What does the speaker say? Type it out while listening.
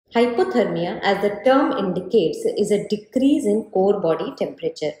Hypothermia, as the term indicates, is a decrease in core body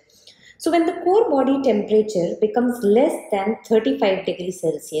temperature. So when the core body temperature becomes less than 35 degrees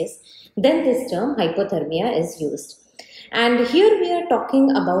Celsius, then this term hypothermia is used. And here we are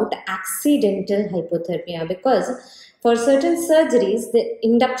talking about accidental hypothermia, because for certain surgeries, the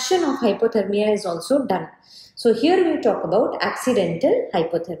induction of hypothermia is also done. So here we talk about accidental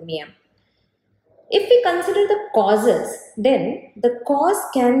hypothermia. If we consider the causes, then the cause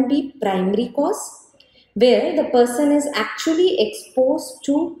can be primary cause, where the person is actually exposed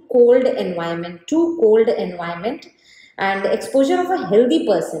to cold environment, and exposure of a healthy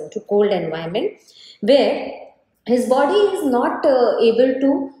person to cold environment, where his body is not able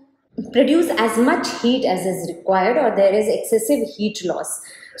to produce as much heat as is required, or there is excessive heat loss.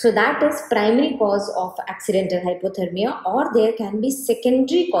 So that is primary cause of accidental hypothermia. Or there can be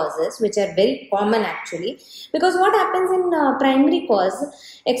secondary causes, which are very common actually, because what happens in primary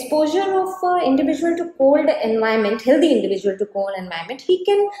cause, exposure of individual to cold environment, healthy individual to cold environment, he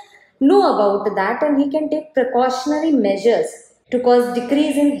can know about that and he can take precautionary measures to cause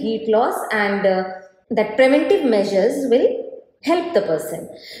decrease in heat loss, and that preventive measures will help the person.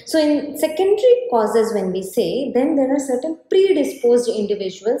 So in secondary causes, when we say, then there are certain predisposed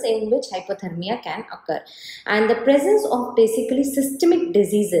individuals in which hypothermia can occur, and the presence of basically systemic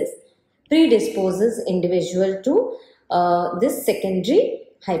diseases predisposes individual to this secondary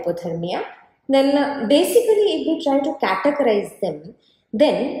hypothermia. Then basically, if we try to categorize them,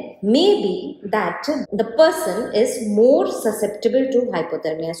 then maybe that the person is more susceptible to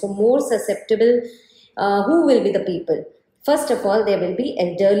hypothermia. So more susceptible, who will be the people? First of all, there will be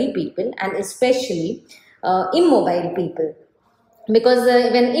elderly people, and especially immobile people, because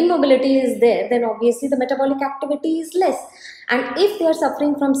when immobility is there, then obviously the metabolic activity is less, and if they are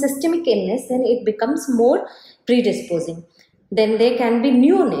suffering from systemic illness, then it becomes more predisposing. Then there can be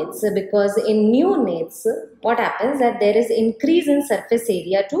neonates, because in neonates what happens, that there is increase in surface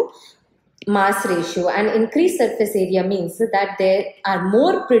area to mass ratio, and increased surface area means that they are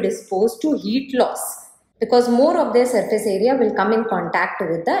more predisposed to heat loss, because more of their surface area will come in contact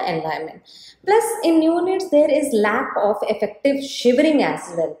with the environment. Plus, in neonates, there is lack of effective shivering as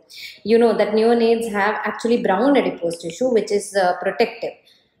well. You know that neonates have actually brown adipose tissue, which is protective,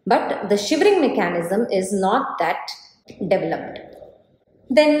 but the shivering mechanism is not that developed.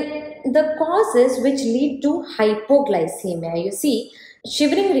 Then the causes which lead to hypoglycemia, you see,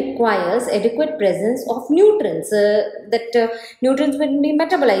 shivering requires adequate presence of nutrients, nutrients will be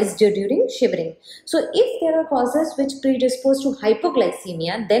metabolized during shivering. So if there are causes which predispose to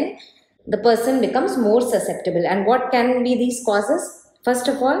hypoglycemia, then the person becomes more susceptible. And what can be these causes? First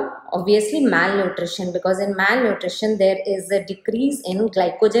of all, obviously malnutrition, because in malnutrition there is a decrease in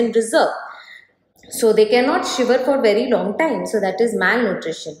glycogen reserve. So they cannot shiver for very long time. So that is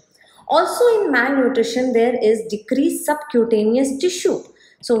malnutrition. Also in malnutrition, there is decreased subcutaneous tissue.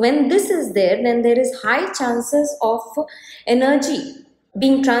 So when this is there, then there is high chances of energy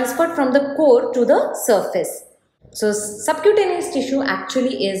being transferred from the core to the surface. So subcutaneous tissue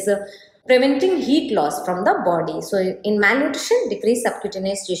actually is preventing heat loss from the body. So in malnutrition, decreased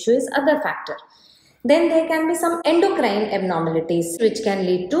subcutaneous tissue is other factor. Then there can be some endocrine abnormalities which can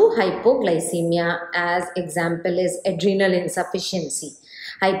lead to hypoglycemia. As example is adrenal insufficiency,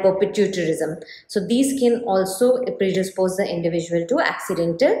 hypopituitarism. So these can also predispose the individual to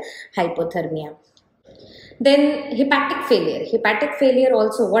accidental hypothermia. Then hepatic failure. Hepatic failure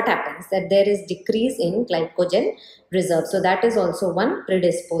also, what happens, that there is decrease in glycogen reserve. So that is also one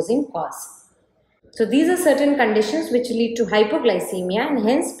predisposing cause. So these are certain conditions which lead to hypoglycemia and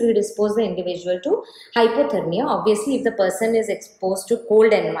hence predispose the individual to hypothermia. Obviously, if the person is exposed to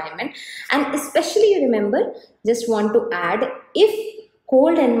cold environment, and especially you remember, just want to add, if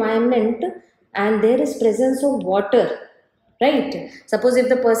cold environment and there is presence of water, right? Suppose if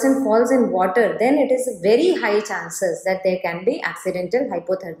the person falls in water, then it is very high chances that there can be accidental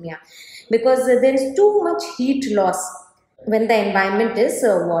hypothermia, because there is too much heat loss when the environment is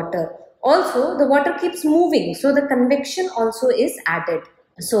water. Also, the water keeps moving, so the convection also is added.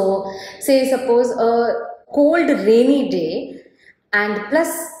 So, say suppose a cold rainy day and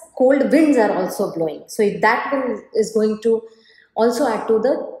plus cold winds are also blowing. So, that is going to also add to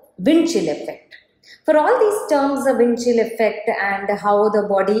the wind chill effect. For all these terms, the wind chill effect and how the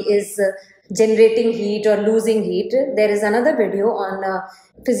body is generating heat or losing heat, there is another video on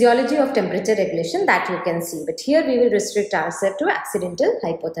physiology of temperature regulation that you can see. But here we will restrict ourselves to accidental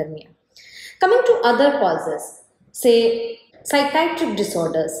hypothermia. Coming to other causes, say psychiatric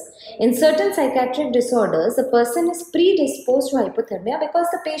disorders. In certain psychiatric disorders, the person is predisposed to hypothermia because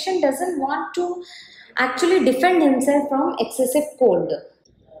the patient doesn't want to actually defend himself from excessive cold.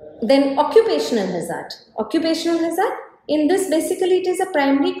 Then occupational hazard. Occupational hazard, in this basically it is a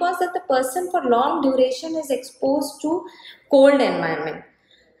primary cause that the person for long duration is exposed to cold environment.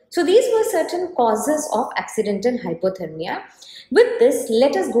 So these were certain causes of accidental hypothermia. With this,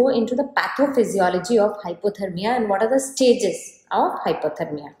 let us go into the pathophysiology of hypothermia and what are the stages of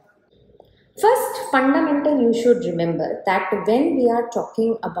hypothermia. First, fundamental you should remember that when we are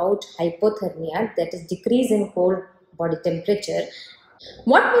talking about hypothermia, that is decrease in cold body temperature,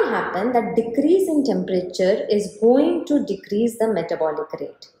 what will happen, that decrease in temperature is going to decrease the metabolic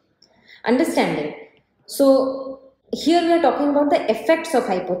rate. Understanding? So here we are talking about the effects of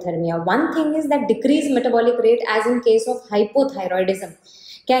hypothermia. One thing is that decreased metabolic rate, as in case of hypothyroidism,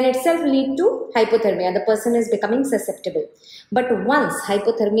 can itself lead to hypothermia. The person is becoming susceptible. But once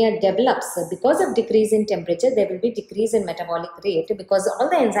hypothermia develops, because of decrease in temperature, there will be decrease in metabolic rate, because all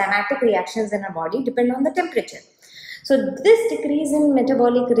the enzymatic reactions in our body depend on the temperature. So this decrease in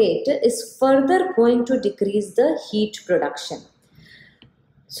metabolic rate is further going to decrease the heat production.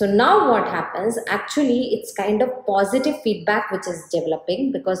 So now what happens, actually it's kind of positive feedback which is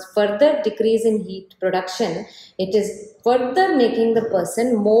developing, because further decrease in heat production, it is further making the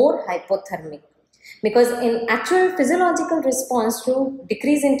person more hypothermic. Because in actual physiological response to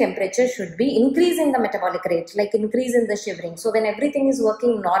decrease in temperature should be increase in the metabolic rate, like increase in the shivering. So when everything is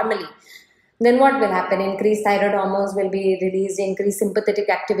working normally, then what will happen? Increased thyroid hormones will be released, increased sympathetic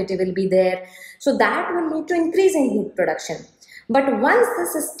activity will be there. So that will lead to increase in heat production. But once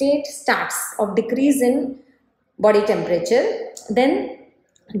this state starts of decrease in body temperature, then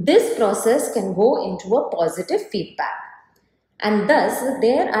this process can go into a positive feedback. And thus,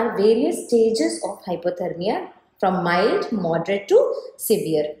 there are various stages of hypothermia from mild, moderate to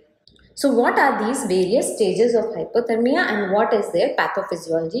severe. So what are these various stages of hypothermia and what is their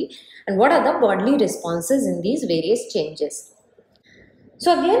pathophysiology and what are the bodily responses in these various changes?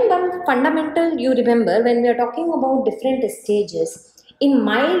 So again, one fundamental you remember when we are talking about different stages, in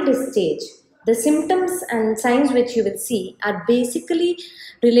mild stage, the symptoms and signs which you will see are basically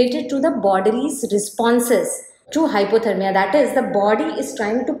related to the body's responses to hypothermia. That is, the body is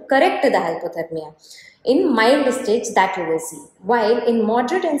trying to correct the hypothermia. In mild stage, that you will see. While in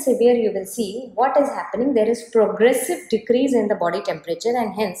moderate and severe, you will see what is happening. There is progressive decrease in the body temperature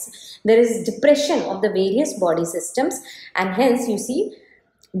and hence there is depression of the various body systems and hence you see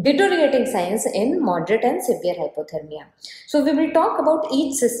deteriorating signs in moderate and severe hypothermia. So we will talk about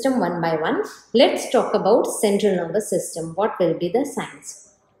each system one by one. Let's talk about central nervous system. What will be the signs?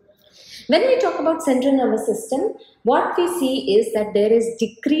 When we talk about central nervous system, what we see is that there is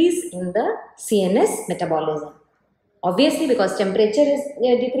decrease in the CNS metabolism. Obviously, because temperature is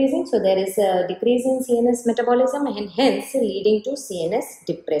decreasing, so there is a decrease in CNS metabolism and hence leading to CNS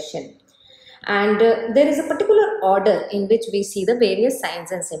depression. And there is a particular order in which we see the various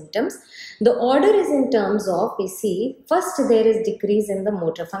signs and symptoms. The order is in terms of, we see first there is decrease in the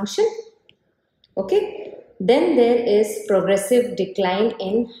motor function. Okay. Then there is progressive decline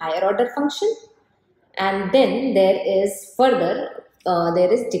in higher order function. And then there is further,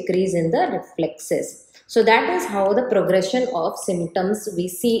 there is decrease in the reflexes. So that is how the progression of symptoms we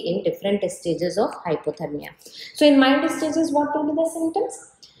see in different stages of hypothermia. So in mild stages, what will be the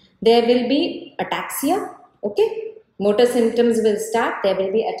symptoms? There will be ataxia, okay. Motor symptoms will start, there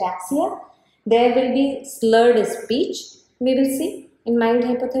will be ataxia. There will be slurred speech, we will see in mild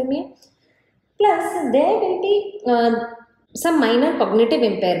hypothermia. Plus, there will be some minor cognitive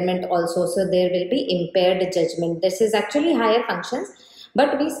impairment also. So there will be impaired judgment. This is actually higher functions,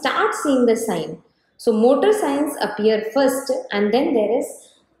 but we start seeing the sign. So motor signs appear first and then there is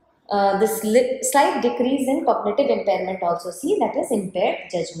this slight decrease in cognitive impairment also see, that is impaired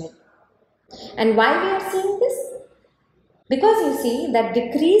judgment. And why we are seeing this? Because you see that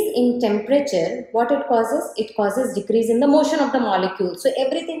decrease in temperature, what it causes? It causes decrease in the motion of the molecule. So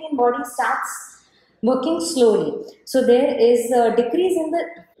everything in body starts working slowly. So there is a decrease in the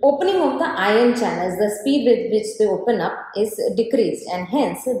opening of the ion channels. The speed with which they open up is decreased and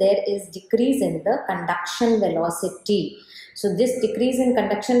hence there is decrease in the conduction velocity. So this decrease in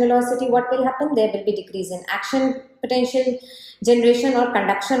conduction velocity, what will happen? There will be decrease in action potential generation or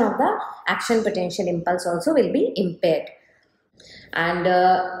conduction of the action potential impulse also will be impaired. And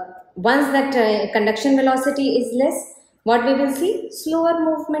once that conduction velocity is less, what we will see? Slower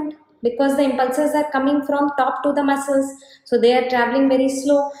movement, because the impulses are coming from top to the muscles. So they are traveling very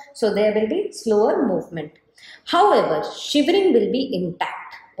slow. So there will be slower movement. However, shivering will be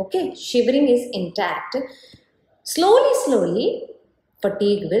intact. Okay, shivering is intact. Slowly,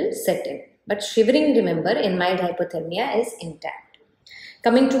 fatigue will set in. But shivering, remember, in mild hypothermia is intact.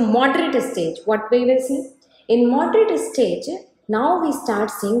 Coming to moderate stage, what we will see? In moderate stage, now we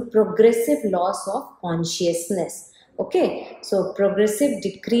start seeing progressive loss of consciousness. Okay, so progressive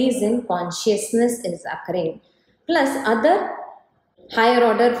decrease in consciousness is occurring. Plus other higher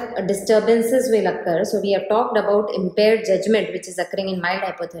order disturbances will occur. So we have talked about impaired judgment, which is occurring in mild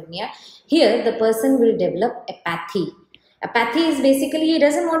hypothermia. Here the person will develop apathy. Apathy is basically he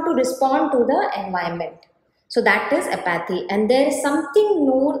doesn't want to respond to the environment. So that is apathy. And there is something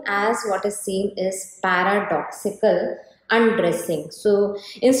known as what is seen is paradoxical undressing. So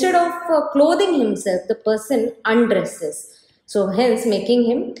instead of clothing himself, the person undresses. So hence making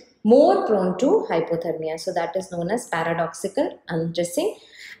him more prone to hypothermia. So that is known as paradoxical undressing.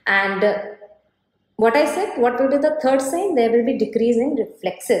 And what I said, what will be the third sign? There will be decrease in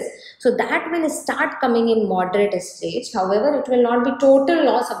reflexes. So that will start coming in moderate stage. However, it will not be total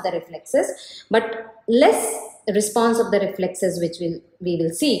loss of the reflexes, but less response of the reflexes which we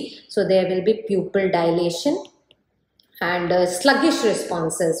will see. So there will be pupil dilation and sluggish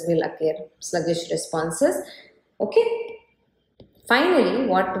responses will occur. Sluggish responses. Okay. Finally,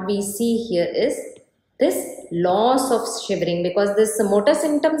 what we see here is this loss of shivering, because this motor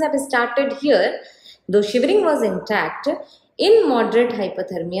symptoms have started here. Though shivering was intact, in moderate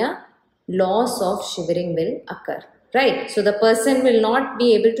hypothermia, loss of shivering will occur, right? So the person will not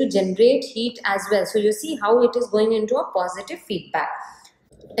be able to generate heat as well. So you see how it is going into a positive feedback.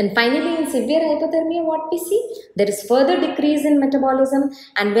 And finally, in severe hypothermia, what we see? There is further decrease in metabolism,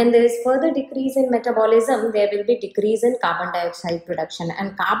 and when there is further decrease in metabolism, there will be decrease in carbon dioxide production.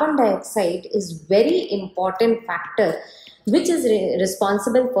 And carbon dioxide is very important factor which is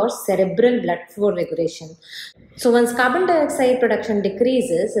responsible for cerebral blood flow regulation. So once carbon dioxide production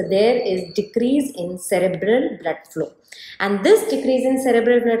decreases, there is decrease in cerebral blood flow. And this decrease in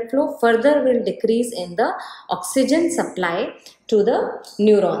cerebral blood flow further will decrease in the oxygen supply to the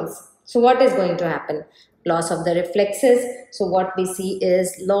neurons. So what is going to happen? Loss of the reflexes. So what we see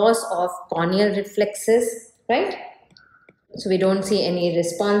is loss of corneal reflexes, right? So we don't see any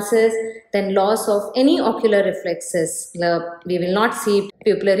responses. Then loss of any ocular reflexes. We will not see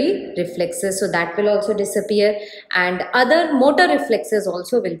pupillary reflexes. So that will also disappear. And other motor reflexes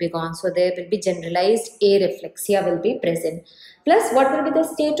also will be gone. So there will be generalized areflexia will be present. Plus what will be the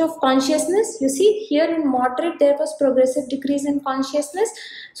state of consciousness? You see here in moderate there was progressive decrease in consciousness.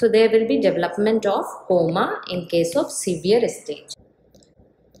 So there will be development of coma in case of severe stage.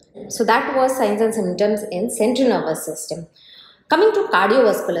 So that was signs and symptoms in central nervous system. Coming to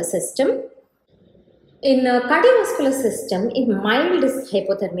cardiovascular system. In cardiovascular system, in mild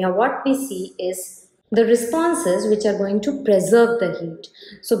hypothermia, what we see is the responses which are going to preserve the heat.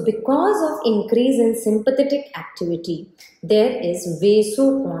 So because of increase in sympathetic activity, there is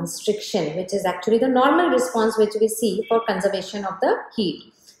vasoconstriction, which is actually the normal response which we see for conservation of the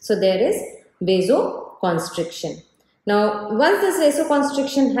heat. So there is vasoconstriction. Now, once this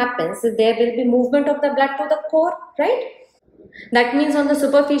vasoconstriction happens, there will be movement of the blood to the core, right? That means on the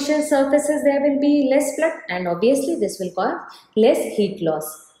superficial surfaces there will be less blood, and obviously this will cause less heat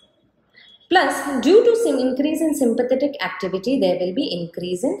loss. Plus, due to some increase in sympathetic activity, there will be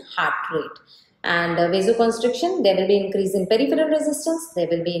increase in heart rate. And vasoconstriction, there will be increase in peripheral resistance, there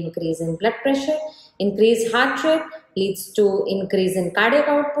will be increase in blood pressure, increased heart rate leads to increase in cardiac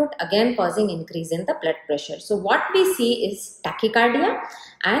output, again causing increase in the blood pressure. So what we see is tachycardia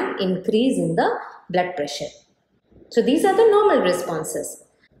and increase in the blood pressure. So these are the normal responses.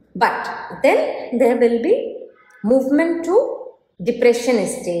 But then there will be movement to depression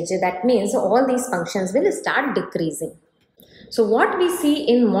stage. That means all these functions will start decreasing. So what we see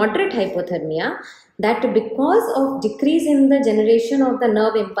in moderate hypothermia, that because of decrease in the generation of the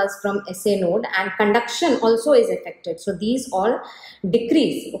nerve impulse from SA node, and conduction also is affected. So these all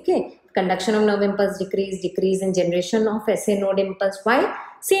decrease. Okay, conduction of nerve impulse decrease in generation of SA node impulse. Why?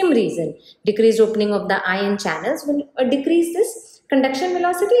 Same reason. Decreased opening of the ion channels will decrease this conduction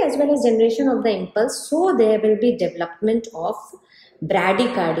velocity as well as generation of the impulse. So there will be development of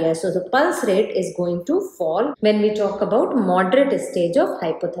bradycardia. So the pulse rate is going to fall when we talk about moderate stage of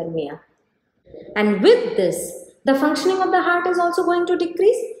hypothermia. And with this, the functioning of the heart is also going to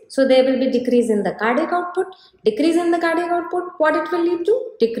decrease. So there will be decrease in the cardiac output. Decrease in the cardiac output, what it will lead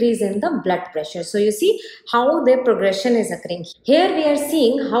to? Decrease in the blood pressure. So you see how the progression is occurring. Here we are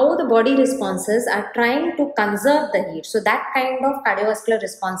seeing how the body responses are trying to conserve the heat. So that kind of cardiovascular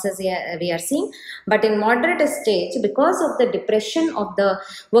responses we are seeing. But in moderate stage, because of the depression of the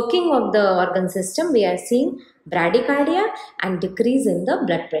working of the organ system, we are seeing bradycardia and decrease in the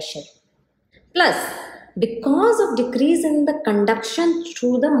blood pressure. Plus, because of decrease in the conduction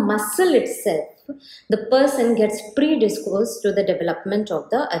through the muscle itself, the person gets predisposed to the development of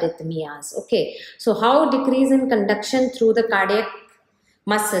the arrhythmias. Okay, so how decrease in conduction through the cardiac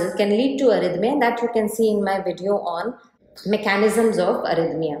muscle can lead to arrhythmia, that you can see in my video on mechanisms of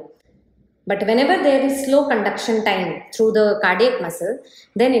arrhythmia. But whenever there is slow conduction time through the cardiac muscle,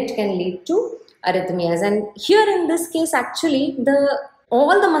 then it can lead to arrhythmias. And here in this case, actually,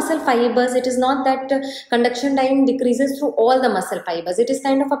 all the muscle fibers, it is not that conduction time decreases through all the muscle fibers. It is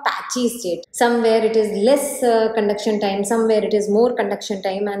kind of a patchy state. Somewhere it is less conduction time, somewhere it is more conduction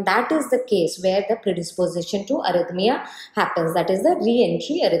time, and that is the case where the predisposition to arrhythmia happens. That is the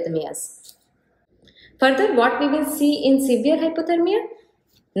re-entry arrhythmias. Further, what we will see in severe hypothermia?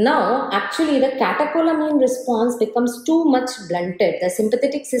 Now, actually, the catecholamine response becomes too much blunted. The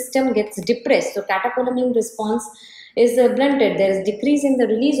sympathetic system gets depressed. So, catecholamine response is blunted. There is decrease in the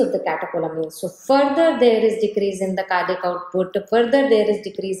release of the catecholamine. So, further there is decrease in the cardiac output. Further there is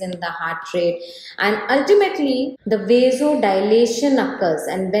decrease in the heart rate. And ultimately, the vasodilation occurs.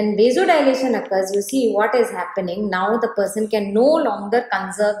 And when vasodilation occurs, you see what is happening. Now, the person can no longer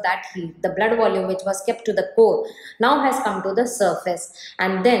conserve that heat. The blood volume which was kept to the core now has come to the surface.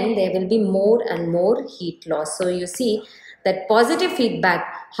 And then there will be more and more heat loss. So, you see that positive feedback,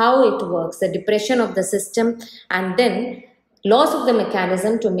 how it works, the depression of the system, and then loss of the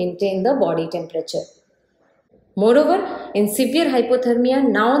mechanism to maintain the body temperature. Moreover, in severe hypothermia,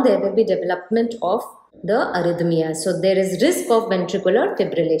 now there will be development of the arrhythmia. So there is risk of ventricular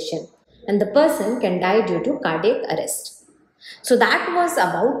fibrillation and the person can die due to cardiac arrest. So that was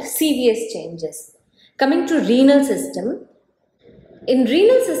about CVS changes. Coming to renal system. In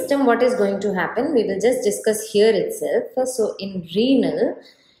renal system, what is going to happen? We will just discuss here itself. So in renal,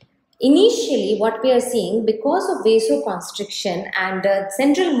 initially what we are seeing, because of vasoconstriction and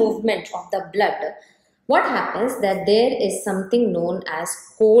central movement of the blood, what happens that there is something known as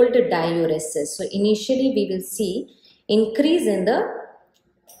cold diuresis. So initially we will see increase in the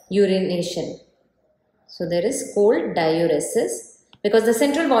urination. So there is cold diuresis, because the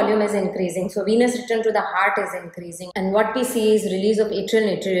central volume is increasing, so venous return to the heart is increasing, and what we see is release of atrial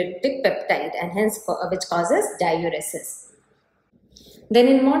natriuretic peptide, and hence which causes diuresis. Then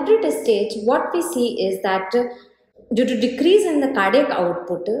in moderate stage, what we see is that due to decrease in the cardiac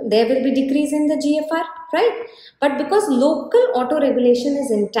output, there will be decrease in the GFR, right? But because local autoregulation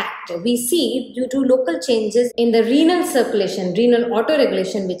is intact, we see due to local changes in the renal circulation, renal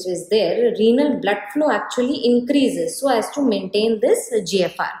autoregulation which is there, renal blood flow actually increases so as to maintain this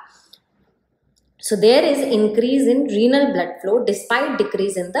GFR. So there is increase in renal blood flow despite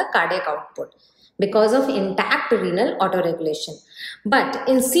decrease in the cardiac output because of intact renal autoregulation. But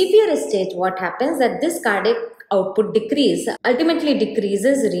in severe stage, what happens that this cardiac output decrease ultimately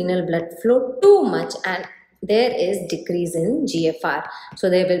decreases renal blood flow too much and there is decrease in GFR. So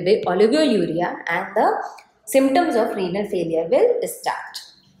there will be oliguria and the symptoms of renal failure will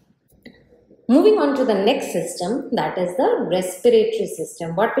start. Moving on to the next system, that is the respiratory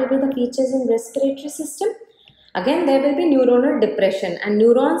system. What will be the features in respiratory system? Again, there will be neuronal depression and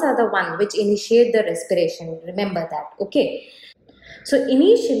neurons are the one which initiate the respiration. Remember that, okay? So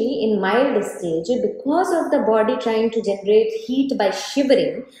initially in mild stage, because of the body trying to generate heat by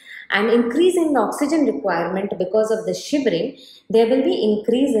shivering and increase in the oxygen requirement because of the shivering, there will be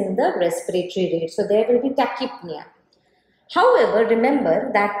increase in the respiratory rate. So there will be tachypnea. However,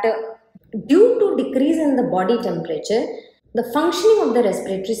 remember that due to decrease in the body temperature, the functioning of the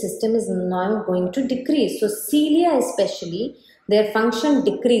respiratory system is now going to decrease. So cilia especially, their function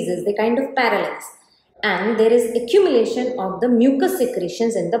decreases, they kind of paralyze. And there is accumulation of the mucus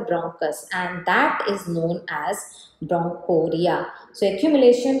secretions in the bronchus, and that is known as bronchoria. So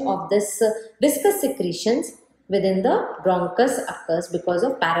accumulation of this viscous secretions within the bronchus occurs because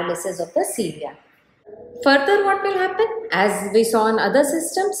of paralysis of the cilia. Further, what will happen? As we saw in other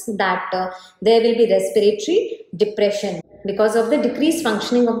systems, that there will be respiratory depression because of the decreased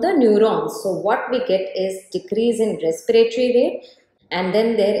functioning of the neurons. So what we get is decrease in respiratory rate, and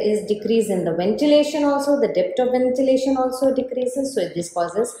then there is decrease in the ventilation also, the depth of ventilation also decreases, so this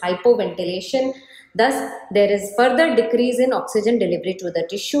causes hypoventilation. Thus, there is further decrease in oxygen delivery to the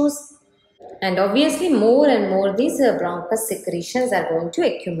tissues, and obviously more and more these bronchus secretions are going to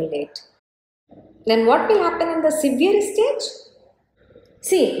accumulate. Then what will happen in the severe stage?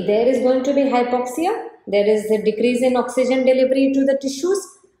 See, there is going to be hypoxia, there is a decrease in oxygen delivery to the tissues.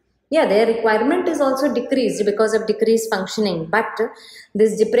 Yeah, their requirement is also decreased because of decreased functioning, but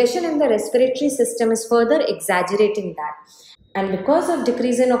this depression in the respiratory system is further exaggerating that. And because of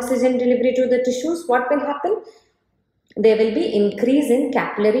decrease in oxygen delivery to the tissues, what will happen? there will be increase in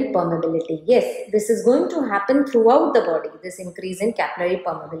capillary permeability. Yes, this is going to happen throughout the body, this increase in capillary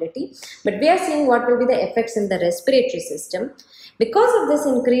permeability. But we are seeing what will be the effects in the respiratory system. Because of this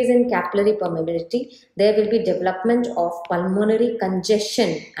increase in capillary permeability, there will be development of pulmonary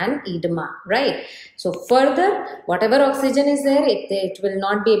congestion and edema, right? So further, whatever oxygen is there, it will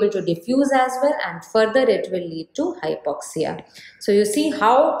not be able to diffuse as well, and further it will lead to hypoxia. So you see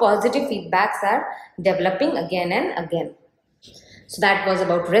how positive feedbacks are developing again and again. So that was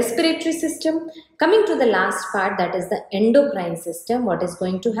about respiratory system. Coming to the last part, that is the endocrine system. What is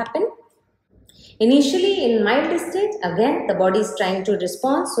going to happen? Initially in mild stage, again the body is trying to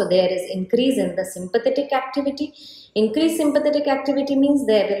respond, so there is increase in the sympathetic activity. Increased sympathetic activity means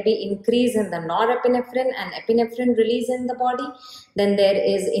there will be increase in the norepinephrine and epinephrine release in the body. Then there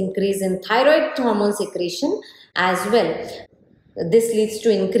is increase in thyroid hormone secretion as well. This leads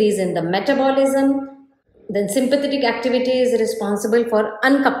to increase in the metabolism. Then sympathetic activity is responsible for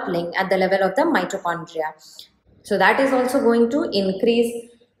uncoupling at the level of the mitochondria. So that is also going to increase,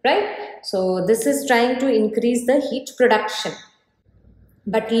 right? So this is trying to increase the heat production.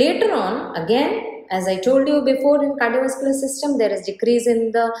 But later on, again, as I told you before, in cardiovascular system, there is decrease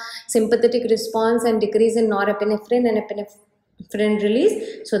in the sympathetic response and decrease in norepinephrine and epinephrine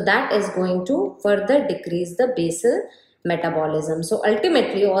release. So that is going to further decrease the basal metabolism. So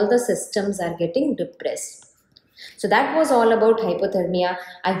ultimately, all the systems are getting depressed. So that was all about hypothermia.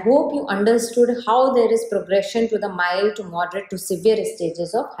 I hope you understood how there is progression to the mild to moderate to severe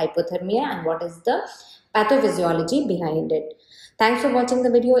stages of hypothermia and what is the pathophysiology behind it. Thanks for watching the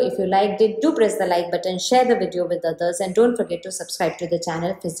video. If you liked it, do press the like button, share the video with others, and don't forget to subscribe to the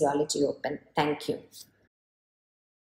channel Physiology Open. Thank you.